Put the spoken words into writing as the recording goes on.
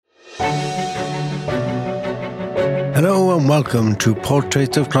and welcome to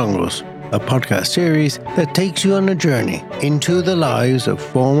Portraits of Clongowes, a podcast series that takes you on a journey into the lives of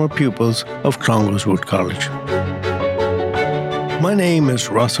former pupils of Clongowes Wood College. My name is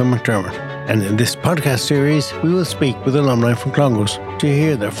Russell McDermott, and in this podcast series we will speak with alumni from Clongowes to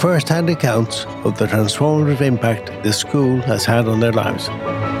hear their first-hand accounts of the transformative impact the school has had on their lives.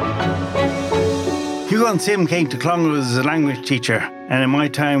 Hugon Simm came to Clongowes as a language teacher, and in my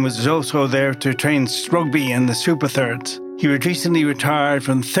time was also there to train rugby in the Super Thirds. He recently retired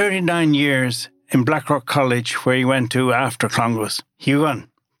from 39 years in Blackrock College, where he went to after Clongowes. Hugon,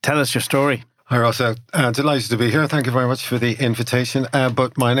 tell us your story. Hi, Rossa. Delighted to be here. Thank you very much for the invitation.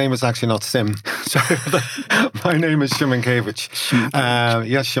 But my name is actually not Simm. Sorry. My name is Szymankiewicz.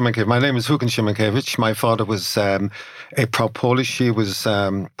 Yes, Szymankiewicz. My name is Hugon Simm. My father was a proud Polish. He was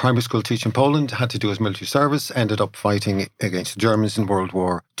primary school teacher in Poland, had to do his military service, ended up fighting against the Germans in World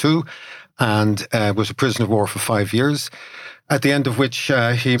War II, and was a prisoner of war for 5 years. At the end of which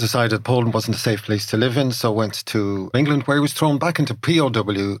he decided Poland wasn't a safe place to live in, so went to England, where he was thrown back into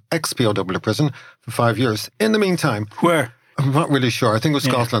ex-POW prison for 5 years. In the meantime... Where? I'm not really sure. I think it was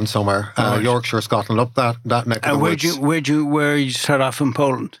Scotland somewhere. Yorkshire, Scotland, up that neck of the woods. Where you start off in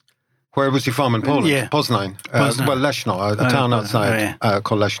Poland? Where was he from in Poland? Yeah. Poznań. Leszno, a town outside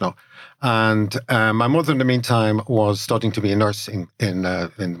called Leszno. And my mother, in the meantime, was studying to be a nurse in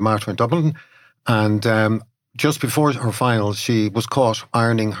Martyr in Dublin. And just before her finals, she was caught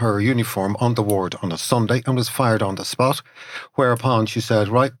ironing her uniform on the ward on a Sunday and was fired on the spot. Whereupon she said,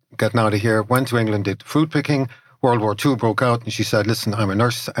 right, getting out of here, went to England, did fruit picking. World War II broke out and she said, listen, I'm a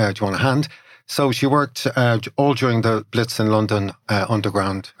nurse, do you want a hand? So she worked all during the Blitz in London,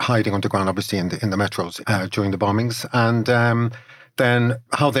 underground, hiding underground, obviously, in the metros during the bombings. And then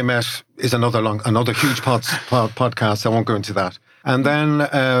how they met is another huge podcast. I won't go into that. And then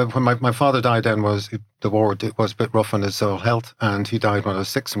when my father died, then the war was a bit rough on his health, and he died when I was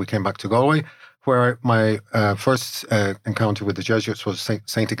 6, and we came back to Galway, where my first encounter with the Jesuits was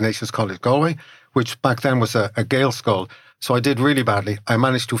St. Ignatius College, Galway, which back then was a Gael school. So I did really badly. I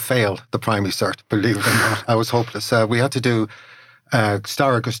managed to fail the primary cert, believe it or not. I was hopeless. We had to do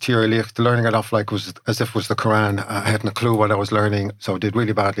Staragus Tíre, learning it off like was as if it was the Quran. I hadn't a clue what I was learning, so I did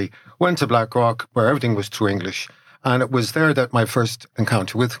really badly. Went to Blackrock, where everything was through English. And it was there that my first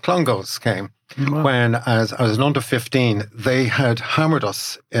encounter with Clongowes came. Wow. When, as an under-15, they had hammered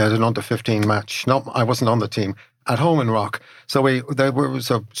us at an under-15 match. No, I wasn't on the team. At home in Rock. So there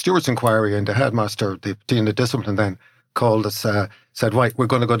was a stewards' inquiry, and the headmaster, the dean of discipline then, called us, said, right, we're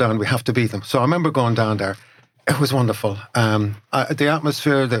going to go down, we have to beat them. So I remember going down there. It was wonderful. The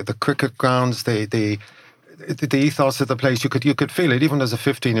atmosphere, the cricket grounds, the ethos of the place, you could feel it. Even as a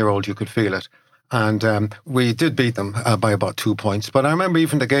 15-year-old, you could feel it. And we did beat them by about 2 points. But I remember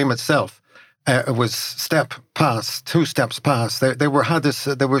even the game itself, it was two steps past. They were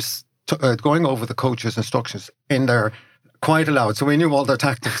going over the coach's instructions in there quite aloud. So we knew all their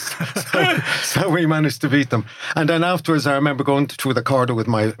tactics. so we managed to beat them. And then afterwards, I remember going through the corridor with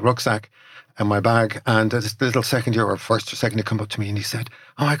my rucksack and my bag, and this little first or second year come up to me and he said,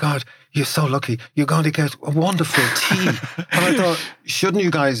 oh my God, you're so lucky. You're going to get a wonderful tea. And I thought, shouldn't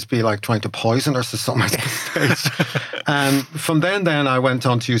you guys be like trying to poison us or something at this stage? And from then I went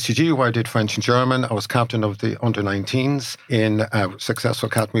on to UCG, where I did French and German. I was captain of the under-19s in a successful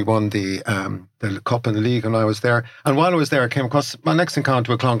academy, won the cup and the league when I was there. And while I was there, I came across, my next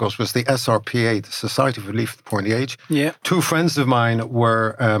encounter with Clongowes was the SRPA, the Society for Relief of the Poor and the Aged. Yeah. 2 friends of mine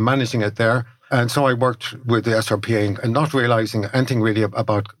were managing it there. And so I worked with the SRPA and not realising anything really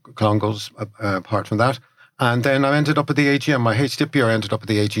about Clongowes apart from that. And then I ended up at the AGM. My HDP year ended up at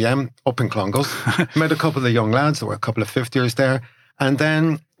the AGM up in Clongowes. Met a couple of the young lads. There were a couple of 5th years there. And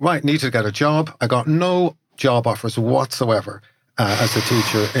then, needed to get a job. I got no job offers whatsoever as a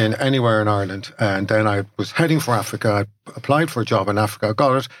teacher in anywhere in Ireland. And then I was heading for Africa. I applied for a job in Africa,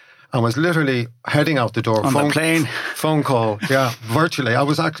 got it, and was literally heading out the door. On the plane? Phone call, virtually. I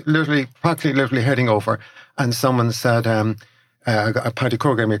was practically literally heading over. And someone said, Paddy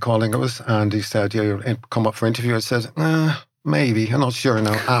Crowe gave me a calling, and he said, yeah, you'll come up for interview. I said, maybe, I'm not sure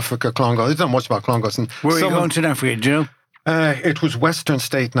now. Africa, Clongowes. I don't know much about Clongowes. And where are you going to Africa, do you know? It was Western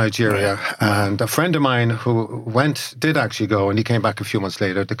State, Nigeria. Right. And a friend of mine who did actually go, and he came back a few months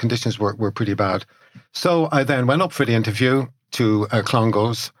later. The conditions were pretty bad. So I then went up for the interview to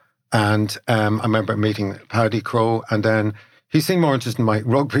Clongowes, and I remember meeting Paddy Crowe, and then he seemed more interested in my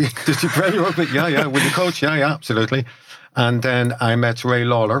rugby. Did you play rugby? Yeah. With the coach? Yeah, absolutely. And then I met Ray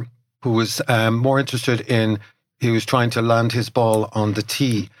Lawler, who was more interested in he was trying to land his ball on the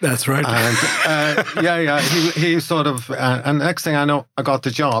tee. That's right. And he sort of, and next thing I know, I got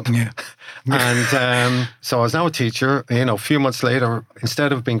the job. Yeah. And so I was now a teacher. A few months later,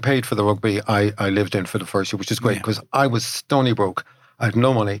 instead of being paid for the rugby, I lived in for the first year, which is great because I was stony broke. I had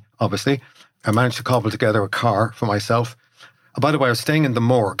no money, obviously. I managed to cobble together a car for myself. By the way, I was staying in the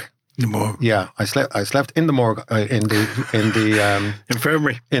morgue. The morgue. Yeah, I slept in the morgue in the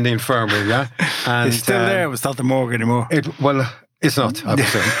infirmary. In the infirmary, yeah. And it's still there. It's not the morgue anymore. It's not. I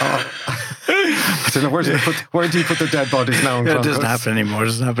presume. I don't know where do you put the dead bodies now? It doesn't happen anymore.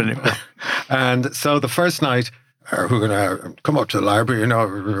 And so the first night, we're going to come up to the library.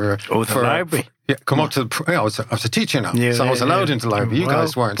 The library. Yeah, come up to. I was a teacher now, so I was allowed into the library. You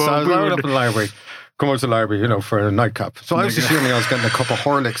guys weren't. So I was allowed up in the library. Come out to the library, for a nightcap. So I was assuming I was getting a cup of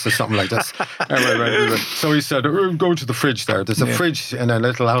Horlicks or something like this. So he said, go to the fridge there. There's a fridge in a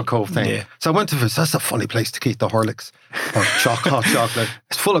little alcove thing. Yeah. So I went to the fridge. That's a funny place to keep the Horlicks or hot chocolate.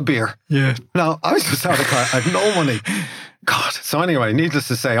 It's full of beer. Yeah. Now, I was just out of I had no money. God. So anyway, needless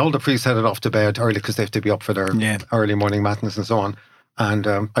to say, all the priests headed off to bed early because they have to be up for their early morning matins and so on. And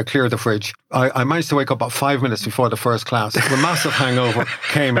I cleared the fridge. I managed to wake up about 5 minutes before the first class. A massive hangover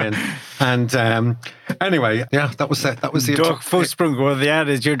came in. And anyway, that was it. That was the... Doch Fußsprung or the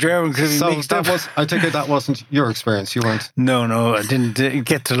adage, your German could be mixed up. I take it that wasn't your experience. You weren't... No, I didn't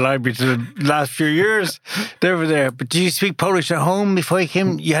get to the library till the last few years. They were there. But did you speak Polish at home before you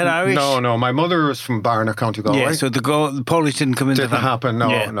came? You had Irish? No. My mother was from Barna, County Galway. Yeah, so the Polish didn't come into that. Didn't happen,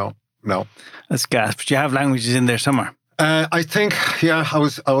 no. That's gas. But you have languages in there somewhere. I think, I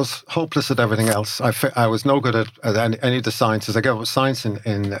was hopeless at everything else. I was no good at any of the sciences. I gave up science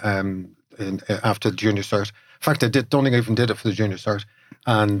in after the junior cert. In fact, I don't think I even did it for the junior cert.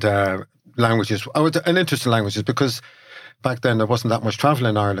 And languages, I was an interest in languages because back then there wasn't that much travel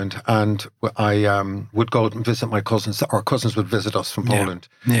in Ireland, and I would go and visit my cousins, or cousins would visit us from Poland.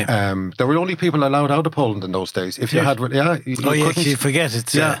 Yeah. There were only people allowed out of Poland in those days. If you had, you forget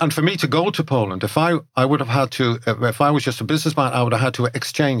it. And for me to go to Poland, if I would have had to, if I was just a businessman, I would have had to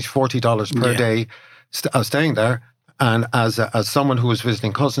exchange $40 per day. I was staying there. And as someone who was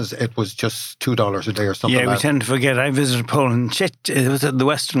visiting cousins, it was just $2 a day or something. Yeah, we tend to forget. I visited Poland. It was at the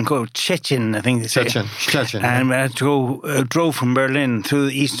western coast, Szczecin, I think they say. Szczecin. And I had to go, drove from Berlin through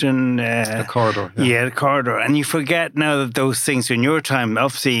the eastern... the corridor. Yeah, the corridor. And you forget now that those things in your time,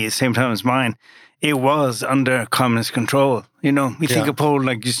 obviously, the same time as mine, it was under communist control. We think of Poland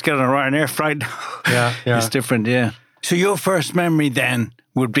like just get on a Ryanair flight. Yeah. It's different, yeah. So your first memory then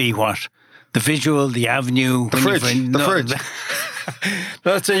would be what? The visual, the avenue. The fridge.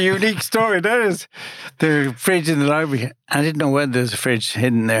 That's a unique story, that is. The fridge in the library. I didn't know whether there's a fridge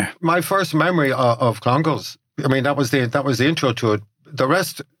hidden there. My first memory of Clongowes, that was the intro to it. The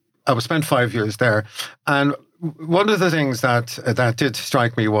rest, I spent 5 years there. And one of the things that did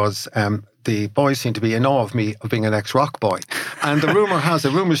strike me was the boys seemed to be in awe of me of being an ex-rock boy. And the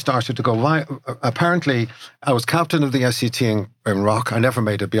rumour started to go, apparently I was captain of the SCT in rock. I never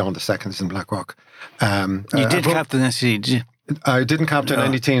made it beyond the seconds in Blackrock. You did captain SCT, did you? I didn't captain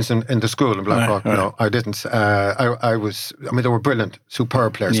any teams in the school in Blackrock. Right. No, I didn't. They were brilliant,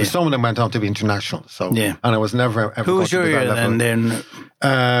 superb players. Yeah. And some of them went on to be international. So, and I was never ever. Who was your year then?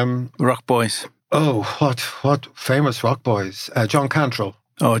 Rock boys. Oh, what famous rock boys? John Cantrell.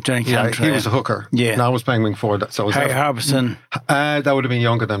 Oh, Johnny Cantrell. He was a hooker. Yeah. And I was playing wing forward. So Harry Harbison. That would have been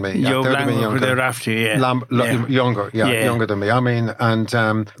younger than me. Joe Lang were there after you, Younger than me. And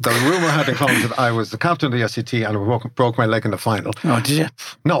the rumour had in Clongowes that I was the captain of the SCT and I broke my leg in the final. Oh, did you?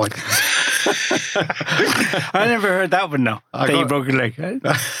 No, I didn't. I never heard that one, no. You broke your leg.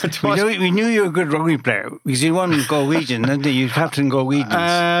 We knew you were a good rugby player because you won Galwegian, didn't you? You captain Galwegians.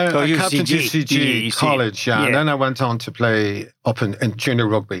 I captained UCG college, and then I went on to play up in junior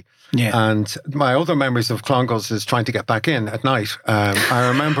rugby. Yeah. And my other memories of Clongowes is trying to get back in at night. I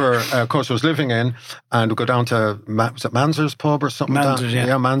remember, of course, I was living in and we'd go down to, was it Manzer's pub or something? Manzer's,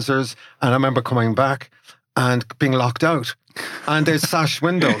 yeah, Manzer's. And I remember coming back and being locked out. And there's sash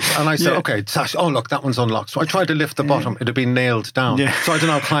windows. And I said, okay, sash, oh, look, that one's unlocked. So I tried to lift the bottom. It had been nailed down. Yeah. So I had to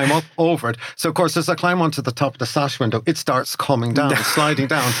now climb up over it. So, of course, as I climb onto the top of the sash window, it starts coming down, sliding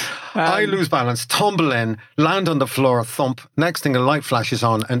down. I lose balance, tumble in, land on the floor, thump. Next thing, a light flashes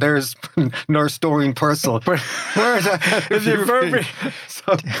on, and there's Nurse Doreen Purcell. Where the hell is your infirmary?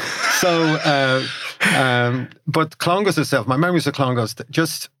 But Clongowes itself, my memories of Clongowes,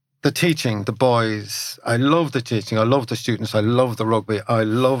 just... the teaching, the boys, I love the teaching, I love the students, I love the rugby, I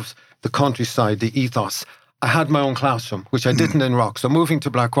loved the countryside, the ethos. I had my own classroom, which I didn't in Rock. So moving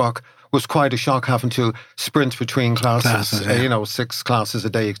to Blackrock was quite a shock, having to sprint between classes, 6 classes a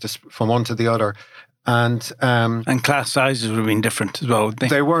day, just from one to the other. And class sizes would have been different as well, wouldn't they?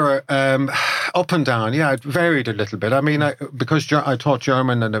 They were up and down. Yeah, it varied a little bit. I mean, because I taught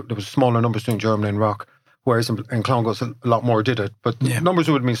German, and there was smaller numbers doing German in Rock, whereas in Clongowes a lot more did it. But numbers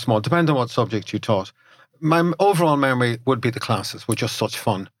would have been small, depending on what subject you taught. My overall memory would be the classes were just such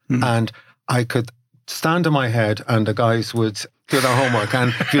fun. And I could stand in my head and the guys would do their homework.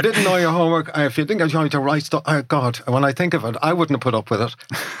 And if you didn't know your homework, if you didn't get time to write stuff, oh God, when I think of it, I wouldn't have put up with it.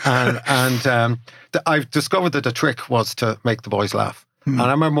 And I've discovered that the trick was to make the boys laugh. And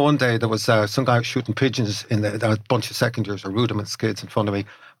I remember one day there was some guy shooting pigeons in a bunch of second years or rudiments kids in front of me.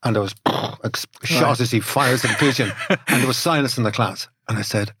 And there was a shot as he fires at the pigeon. And there was silence in the class. And I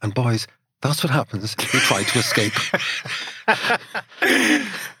said, and boys, that's what happens if you try to escape.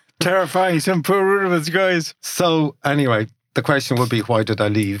 Terrifying, some poor rudiments guys. So anyway, the question would be, why did I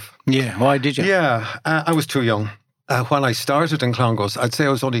leave? Yeah, why did you? Yeah, I was too young. When I started in Clongowes, I'd say I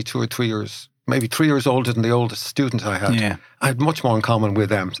was only 2 or 3 years, maybe 3 years older than the oldest student I had. Yeah. I had much more in common with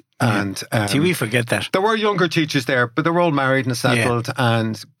them. And see, we forget that. There were younger teachers there, but they were all married and settled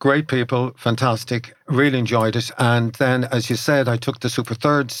and great people, fantastic, really enjoyed it. And then, as you said, I took the Super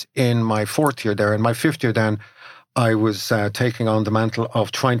Thirds in my 4th year there. In my 5th year then, I was taking on the mantle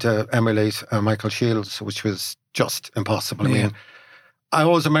of trying to emulate Michael Shields, which was just impossible. I mean, I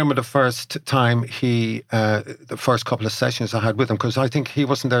always remember the first time the first couple of sessions I had with him, because I think he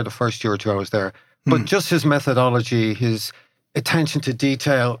wasn't there the first year or two I was there. But just his methodology, his attention to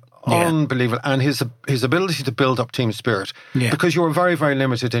detail, unbelievable. And his ability to build up team spirit. Yeah. Because you were very, very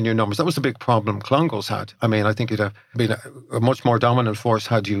limited in your numbers. That was the big problem Clongowes had. I mean, I think you'd have been a much more dominant force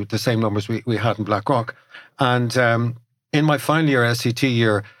had you the same numbers we had in Blackrock. And in my final year, SCT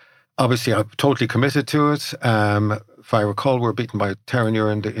year, obviously I'm totally committed to it. If I recall, we were beaten by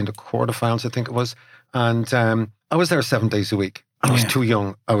Terenure in the quarterfinals, I think it was. And I was there 7 days a week. I was too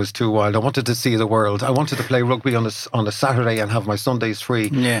young. I was too wild. I wanted to see the world. I wanted to play rugby on a Saturday and have my Sundays free.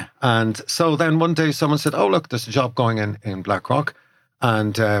 Yeah. And so then one day someone said, oh, look, there's a job going in Blackrock.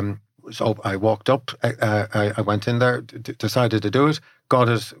 And so I walked up. I went in there, decided to do it, got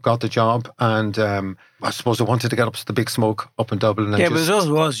the job. And I suppose I wanted to get up to the big smoke up in Dublin. And but it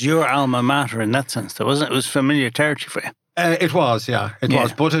also was your alma mater in that sense, though, wasn't it? It was familiar territory for you. It was, it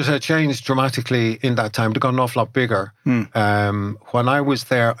was. But it had changed dramatically in that time. It got an awful lot bigger. When I was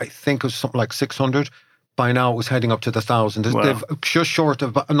there, I think it was something like 600. By now, it was heading up to the 1,000. Wow. They've just short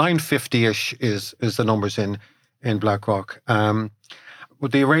of 950-ish is the numbers in Blackrock.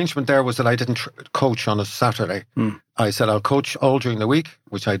 But the arrangement there was that I didn't coach on a Saturday. I said I'll coach all during the week,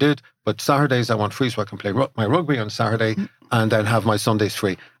 which I did. But Saturdays I want free so I can play my rugby on Saturday and then have my Sundays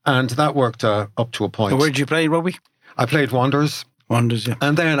free. And that worked up to a point. Where did you play rugby? I played Wanderers. Yeah.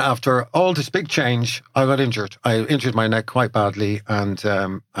 And then after all this big change, I got injured. I injured my neck quite badly and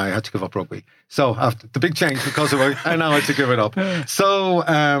I had to give up rugby. So after the big change, because of it, I now had to give it up. So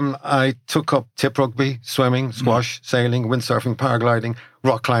I took up tip rugby, swimming, squash, sailing, windsurfing, paragliding,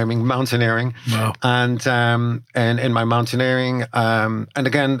 rock climbing, mountaineering. Wow. And in my mountaineering, and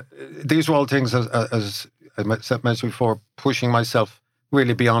again, these were all things, as I mentioned before, pushing myself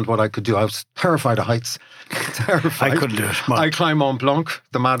really beyond what I could do. I was terrified of heights. Terrified. I couldn't do it. I climbed Mont Blanc,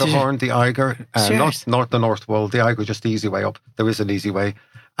 the Matterhorn, the Eiger, not the North Wall. The Eiger, just the easy way up. There is an easy way.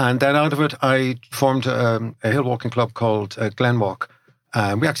 And then out of it, I formed a hill walking club called Glenwalk.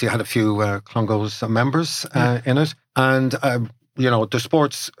 We actually had a few Clongowes members in it. And, the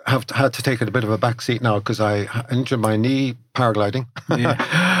sports have had to take a bit of a backseat now because I injured my knee paragliding.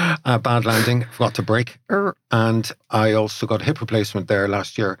 Bad landing, forgot to brake. And I also got a hip replacement there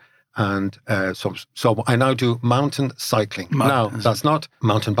last year. And so I now do mountain cycling. Now, that's not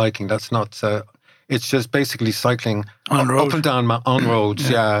mountain biking. That's not... it's just basically cycling on road. Up and down on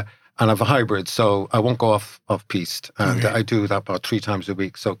roads, And I have a hybrid, so I won't go off piste. And I do that about 3 times a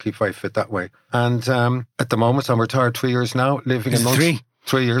week, so keep very fit that way. And at the moment, I'm retired 3 years now, living in Monkstown.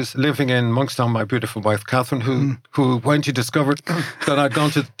 3 years, living in Monkstown, my beautiful wife, Catherine, who when she discovered that I'd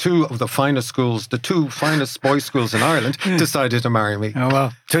gone to 2 of the finest schools, the 2 finest boys' schools in Ireland, decided to marry me. Oh,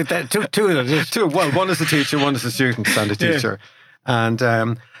 well, two of them. 2. Well, one is a teacher, one is a student and a teacher. And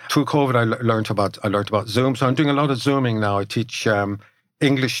through COVID, I learned about Zoom. So I'm doing a lot of Zooming now. I teach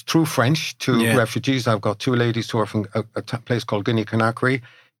English through French to refugees. I've got 2 ladies who are from a place called Guinea-Conakry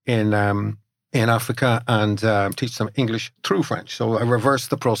in Africa and teach them English through French. So I reverse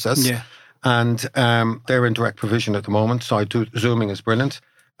the process. Yeah. And they're in direct provision at the moment. So I do Zooming is brilliant.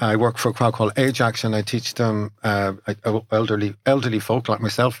 I work for a crowd called Ajax and I teach them elderly folk like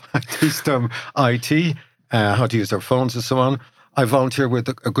myself. I teach them IT, how to use their phones and so on. I volunteer with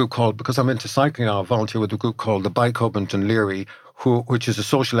a group called, because I'm into cycling now, I volunteer with a group called the Bike Hub in Dunleary, which is a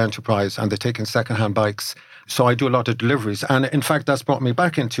social enterprise, and they take in second-hand bikes. So I do a lot of deliveries. And in fact, that's brought me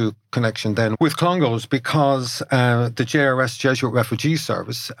back into connection then with Clongowes, because the JRS, Jesuit Refugee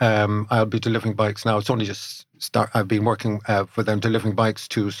Service, I'll be delivering bikes now. It's only just I've been working for them, delivering bikes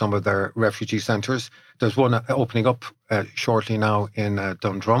to some of their refugee centres. There's one opening up shortly now in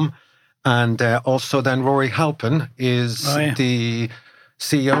Dundrum. And also then Rory Halpin is the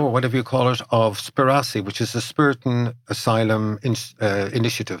CEO, or whatever you call it, of Spirasi, which is the Spiritan Asylum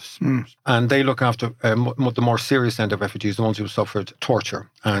Initiatives. And they look after the more serious end of refugees, the ones who suffered torture.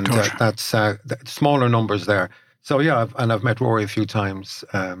 And that's smaller numbers there. So yeah, I've met Rory a few times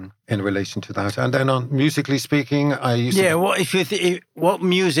in relation to that. And then on musically speaking, I used to... what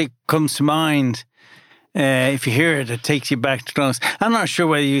music comes to mind? If you hear it, it takes you back to those. I'm not sure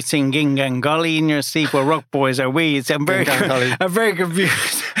whether you sing Ging Gang Golly in your sleep or Rock Boys Are We. I'm very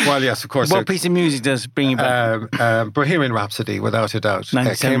confused. Well, yes, of course. What piece of music does bring you back? Bohemian Rhapsody, without a doubt.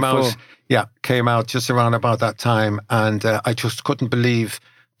 Came out just around about that time, and I just couldn't believe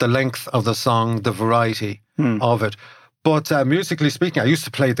the length of the song, the variety of it. But musically speaking, I used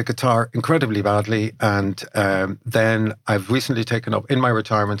to play the guitar incredibly badly, and then I've recently taken up, in my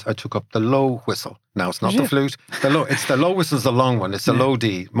retirement, I took up the low whistle. Now, it's not the flute. It's the low whistle's the long one. It's the low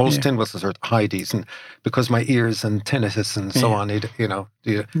D. Most tin whistles are high Ds, and because my ears and tinnitus and so on,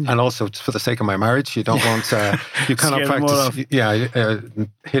 and also for the sake of my marriage, you don't want, you cannot practice.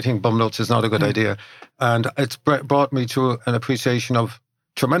 Hitting bum notes is not a good idea. And it's brought me to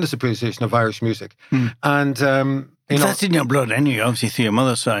tremendous appreciation of Irish music. And, that's in your blood anyway, obviously, through your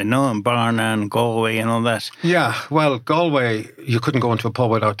mother's side, no? And Barna and Galway and all that. Yeah, well, Galway, you couldn't go into a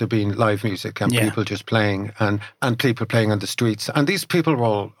pub without there being live music and people just playing and people playing on the streets. And these people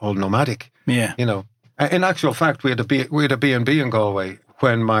were all nomadic. Yeah. In actual fact, we had a B&B in Galway.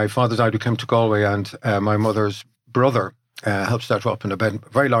 When my father died, we came to Galway, and my mother's brother helped set her up in a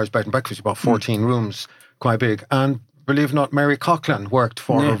very large bed and breakfast, about 14 rooms, quite big. And believe it or not, Mary Coughlin worked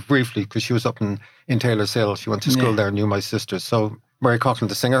for her briefly, because she was up in Taylor's Hill. She went to school there, knew my sisters. So Mary Coughlin,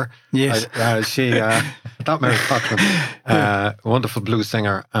 the singer, that Mary Coughlin, wonderful blues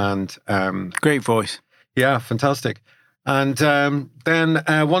singer, and great voice. Yeah, fantastic. And then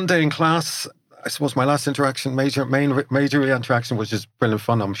one day in class, I suppose my last major interaction, which is brilliant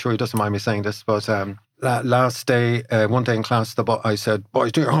fun. I'm sure he doesn't mind me saying this, but last day, one day in class, I said,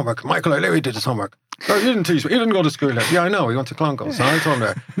 "Boys, do your homework." Michael O'Leary did his homework. "No, you didn't teach me. He didn't go to school yet." "Yeah, I know. He went to Clongowes." So I told him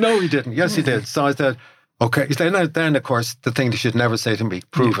there. "No, he didn't." "Yes, he did." So I said, "Okay." Then, of course, the thing they should never say to me,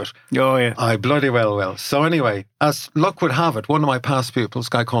 "Prove it." Oh, yeah. I bloody well will. So anyway, as luck would have it, one of my past pupils, a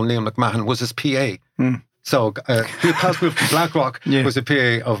guy called Neil McMahon, was his PA. So he passed from Blackrock, was a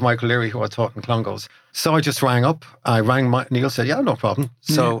PA of Michael Leary, who I taught in Clongowes. So I just rang up. I rang Neil, said, "Yeah, no problem."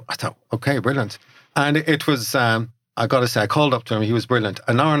 So I thought, okay, brilliant. And it was, I got to say, I called up to him. He was brilliant.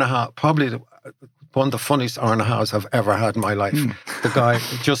 An hour and a half, probably one of the funniest hour and a halves I've ever had in my life. The guy,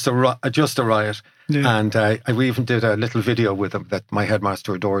 just a riot. Yeah. And we even did a little video with him that my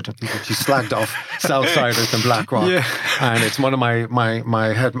headmaster adored. She slagged off Southsiders and Blackrock. Yeah. And it's one of my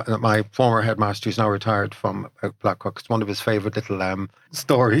former headmaster, who's now retired from Blackrock. It's one of his favourite little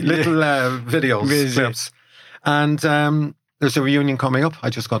videos, clips. And there's a reunion coming up.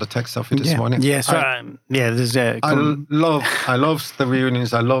 I just got a text off it this morning. Yeah, so there's a... I love the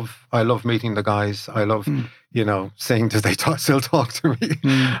reunions. I love meeting the guys. I love, saying that they still talk to me.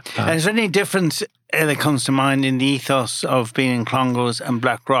 Is there any difference that comes to mind in the ethos of being in Clongowes and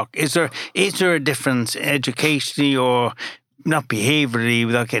Blackrock? Is there a difference educationally, or not behaviourally,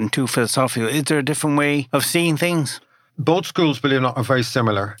 without getting too philosophical? Is there a different way of seeing things? Both schools, believe it or not, are very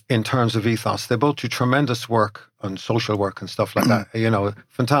similar in terms of ethos. They both do tremendous work on social work and stuff like that.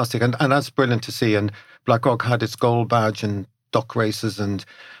 Fantastic. And that's brilliant to see. And Blackrock had its gold badge and duck races, and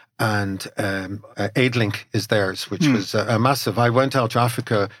Aidlink is theirs, which was a massive. I went out to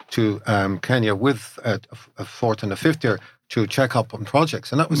Africa, to Kenya with a fourth and a fifth year to check up on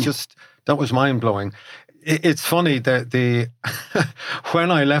projects. And that was that was mind-blowing. It's funny that when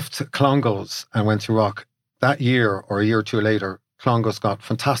I left Clongowes and went to Rock, that year or a year or two later, Clongowes got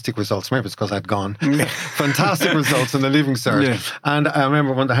fantastic results. Maybe it's because I'd gone. Fantastic results in the Leaving Cert. Yeah. And I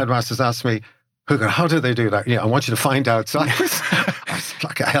remember one of the headmasters asked me, "Hugon, how do they do that? I want you to find out." So I was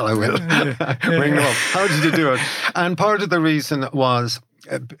like, hell I will. Ring them up. How did you do it? And part of the reason was,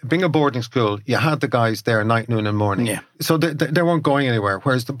 being a boarding school, you had the guys there night, noon and morning. Yeah. So they weren't going anywhere.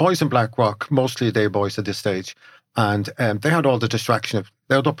 Whereas the boys in Blackrock, mostly day boys at this stage, and they had all the distraction of,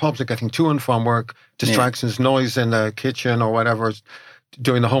 they're probably getting to and from work, distractions, noise in the kitchen or whatever,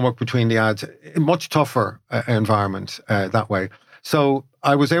 doing the homework between the ads. Much tougher environment that way. So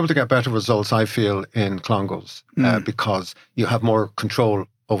I was able to get better results, I feel, in Clongowes because you have more control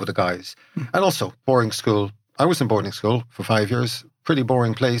over the guys. And also, boarding school. I was in boarding school for 5 years. Pretty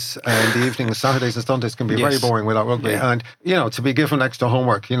boring place. And the evenings, Saturdays and Sundays can be very boring without rugby. Yeah. And, to be given extra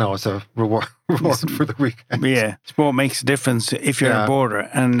homework, it's a reward for the weekend. Yeah. Sport makes a difference if you're a boarder.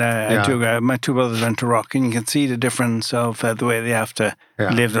 And my two brothers went to Rock, and you can see the difference of the way they have to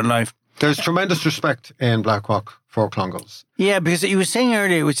live their life. There's tremendous respect in Blackrock for Clongowes. Yeah, because you were saying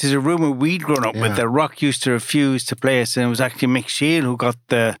earlier, which is a rumour we'd grown up with, that Rock used to refuse to play us, and it was actually Mick Shield who got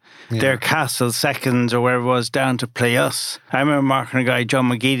their Castle seconds or wherever it was down to play us. I remember marking a guy, John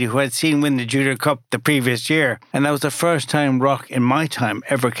McGeady, who I'd seen win the Junior Cup the previous year, and that was the first time Rock in my time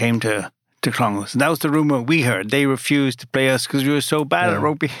ever came to Clongowes. And that was the rumour we heard. They refused to play us because we were so bad at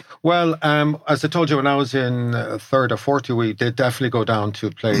rugby. Well, as I told you, when I was in third or fourth, we did definitely go down to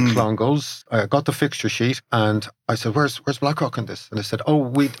play Clongowes. I got the fixture sheet and I said, where's Blackrock in this? And they said,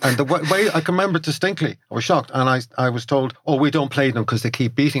 and the way I can remember distinctly, I was shocked. And I was told, we don't play them because they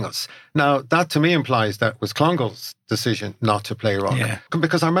keep beating us. Now, that to me implies that was Clongowes' decision not to play Rock. Yeah.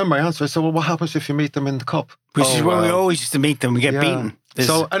 Because I remember my answer. I said, well, what happens if you meet them in the cup? Which is where we always used to meet them. We get beaten.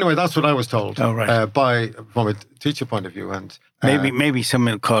 So anyway, that's what I was told from a teacher point of view. And maybe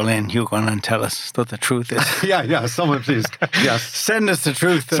someone will call in, Hugon, and tell us what the truth is. yeah, someone please. Yes. Send us the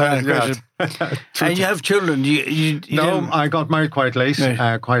truth. And you have children. No, I got married quite late in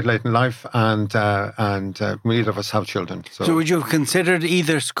life, and neither of us have children. So would you have considered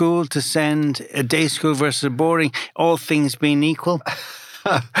either school to send a day school versus boarding, all things being equal?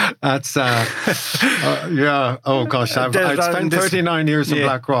 That's oh gosh, I've spent 39 years in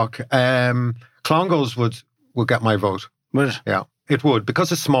Blackrock. Clongowes would get my vote. Would it? Yeah, it would,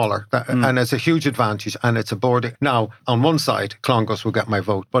 because it's smaller and it's a huge advantage, and it's a boarding. Now, on one side, Clongowes will get my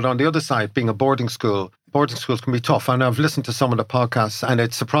vote, but on the other side, being a boarding schools can be tough. And I've listened to some of the podcasts, and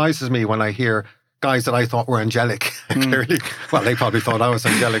it surprises me when I hear guys that I thought were angelic. Clearly, well, they probably thought I was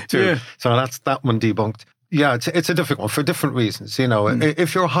angelic too. Yeah. So that's that one debunked. Yeah, it's a difficult one for different reasons.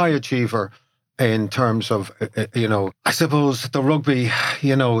 If you're a high achiever in terms of, I suppose the rugby,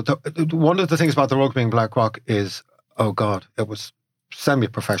 one of the things about the rugby in Blackrock is, oh God, it was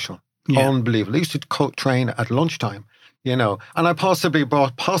semi-professional. Yeah. Unbelievable. I used to train at lunchtime, and I possibly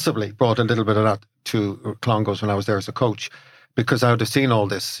brought a little bit of that to Clongowes when I was there as a coach, because I would have seen all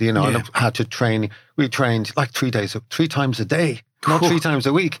this, and I had to train. We trained like 3 times a day. Not 3 times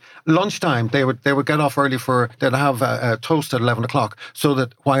a week. Lunchtime, they would get off early they'd have a toast at 11 o'clock, so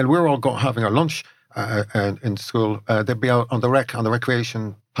that while we're all having our lunch in school, they'd be out on the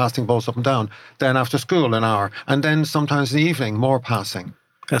recreation, passing balls up and down. Then after school, an hour. And then sometimes in the evening, more passing.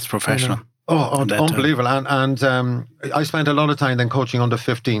 That's professional. Unbelievable. And I spent a lot of time then coaching under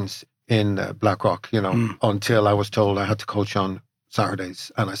 15s in Blackrock, until I was told I had to coach on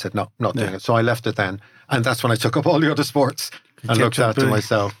Saturdays. And I said, no, not doing it. So I left it then. And that's when I took up all the other sports. And looked after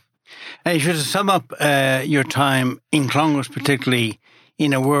myself. And if you were to sum up your time in Clongowes, particularly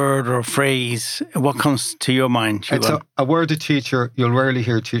in a word or a phrase, what comes to your mind? It's a word a teacher you'll rarely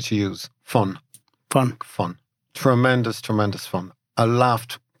hear a teacher use. Fun. Fun. Tremendous, tremendous fun. I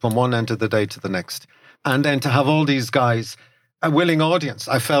laughed from one end of the day to the next. And then to have all these guys, a willing audience.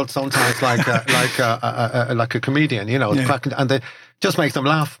 I felt sometimes like a comedian, cracking, and they just make them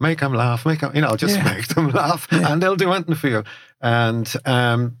laugh, make them laugh, make them laugh, and they'll do anything for you. And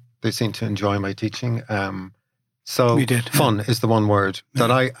they seem to enjoy my teaching. So we did. Fun is the one word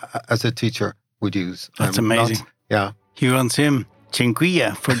that I, as a teacher, would use. That's amazing. Hugon Simm,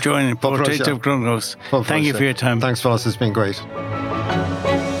 Cinquilla for joining Portrait of Clongowes. Thank you for your time. Thanks, Ross. It's been great.